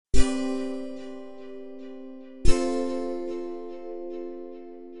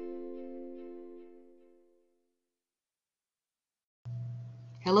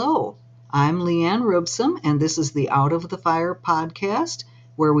Hello, I'm Leanne Rubsum, and this is the Out of the Fire podcast,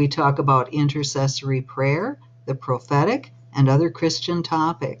 where we talk about intercessory prayer, the prophetic, and other Christian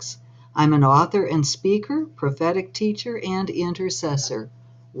topics. I'm an author and speaker, prophetic teacher, and intercessor.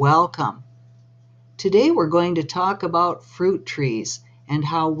 Welcome. Today we're going to talk about fruit trees and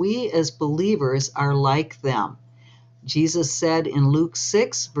how we as believers are like them. Jesus said in Luke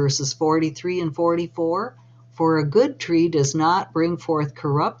 6, verses 43 and 44, "For a good tree does not bring forth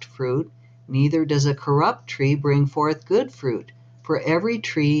corrupt fruit, neither does a corrupt tree bring forth good fruit, for every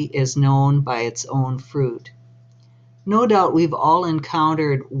tree is known by its own fruit." No doubt we've all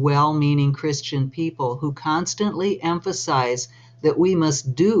encountered well-meaning Christian people who constantly emphasize that we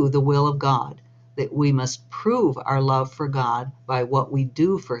must do the will of God, that we must prove our love for God by what we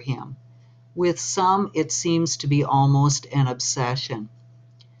do for Him. With some, it seems to be almost an obsession.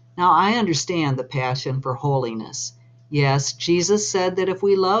 Now, I understand the passion for holiness. Yes, Jesus said that if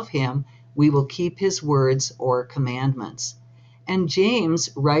we love Him, we will keep His words or commandments. And James,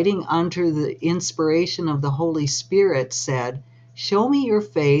 writing under the inspiration of the Holy Spirit, said, "Show me your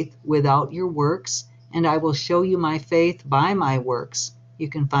faith without your works, and I will show you my faith by my works." You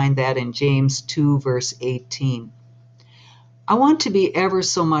can find that in James 2, verse 18. I want to be ever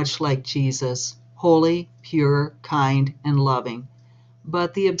so much like Jesus, holy, pure, kind, and loving.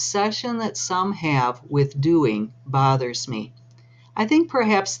 But the obsession that some have with doing bothers me. I think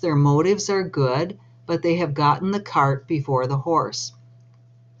perhaps their motives are good, but they have gotten the cart before the horse.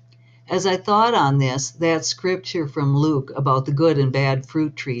 As I thought on this, that scripture from Luke about the good and bad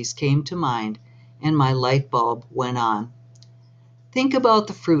fruit trees came to mind, and my light bulb went on. Think about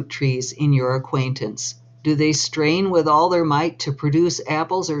the fruit trees in your acquaintance. Do they strain with all their might to produce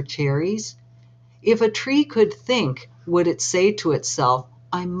apples or cherries? If a tree could think, would it say to itself,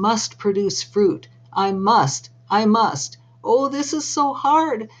 "I must produce fruit. I must. Oh, this is so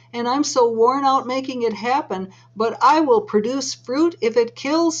hard, and I'm so worn out making it happen, but I will produce fruit if it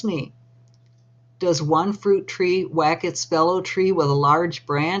kills me." Does one fruit tree whack its fellow tree with a large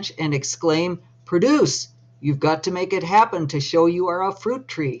branch and exclaim, "Produce! You've got to make it happen to show you are a fruit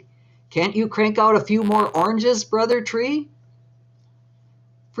tree. Can't you crank out a few more oranges, brother tree?"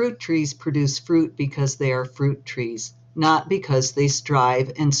 Fruit trees produce fruit because they are fruit trees, not because they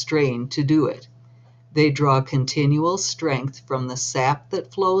strive and strain to do it. They draw continual strength from the sap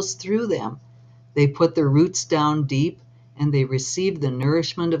that flows through them. They put their roots down deep, and they receive the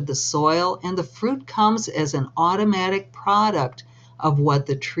nourishment of the soil, and the fruit comes as an automatic product of what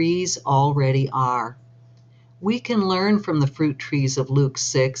the trees already are. We can learn from the fruit trees of Luke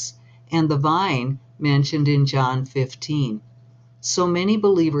 6 and the vine mentioned in John 15. So many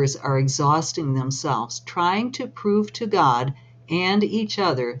believers are exhausting themselves trying to prove to God and each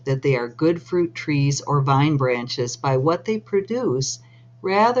other that they are good fruit trees or vine branches by what they produce,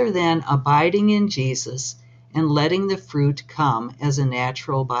 rather than abiding in Jesus and letting the fruit come as a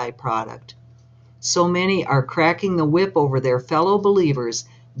natural byproduct. So many are cracking the whip over their fellow believers,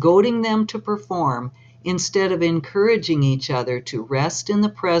 goading them to perform, instead of encouraging each other to rest in the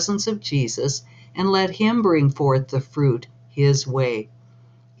presence of Jesus and let Him bring forth the fruit His way.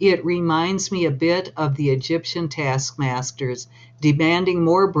 It reminds me a bit of the Egyptian taskmasters demanding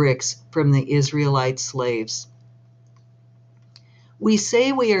more bricks from the Israelite slaves. We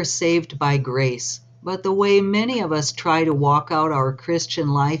say we are saved by grace, but the way many of us try to walk out our Christian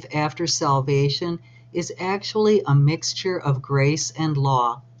life after salvation is actually a mixture of grace and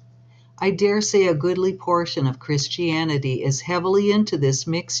law. I dare say a goodly portion of Christianity is heavily into this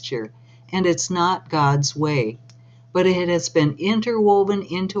mixture, and it's not God's way. But it has been interwoven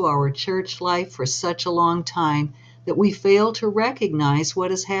into our church life for such a long time that we fail to recognize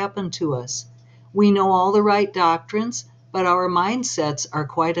what has happened to us. We know all the right doctrines, but our mindsets are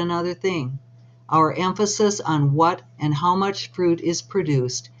quite another thing. Our emphasis on what and how much fruit is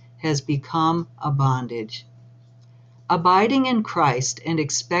produced has become a bondage. Abiding in Christ and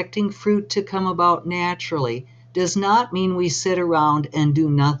expecting fruit to come about naturally does not mean we sit around and do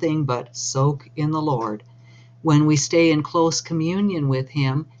nothing but soak in the Lord. When we stay in close communion with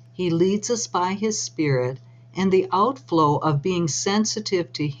Him, He leads us by His Spirit, and the outflow of being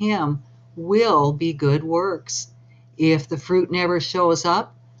sensitive to Him will be good works. If the fruit never shows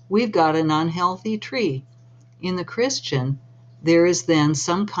up, we've got an unhealthy tree. In the Christian, there is then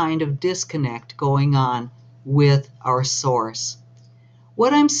some kind of disconnect going on with our source.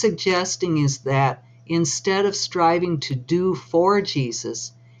 What I'm suggesting is that instead of striving to do for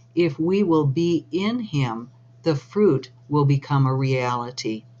Jesus, if we will be in Him, the fruit will become a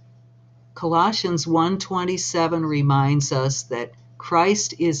reality. Colossians 1:27 reminds us that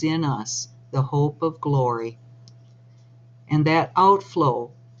Christ is in us, the hope of glory. And that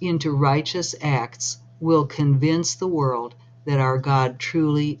outflow into righteous acts will convince the world that our God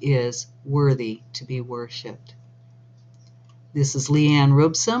truly is worthy to be worshiped. This is Leanne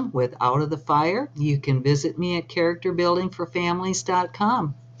Rubsom with Out of the Fire. You can visit me at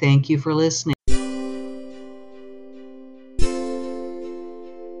characterbuildingforfamilies.com. Thank you for listening.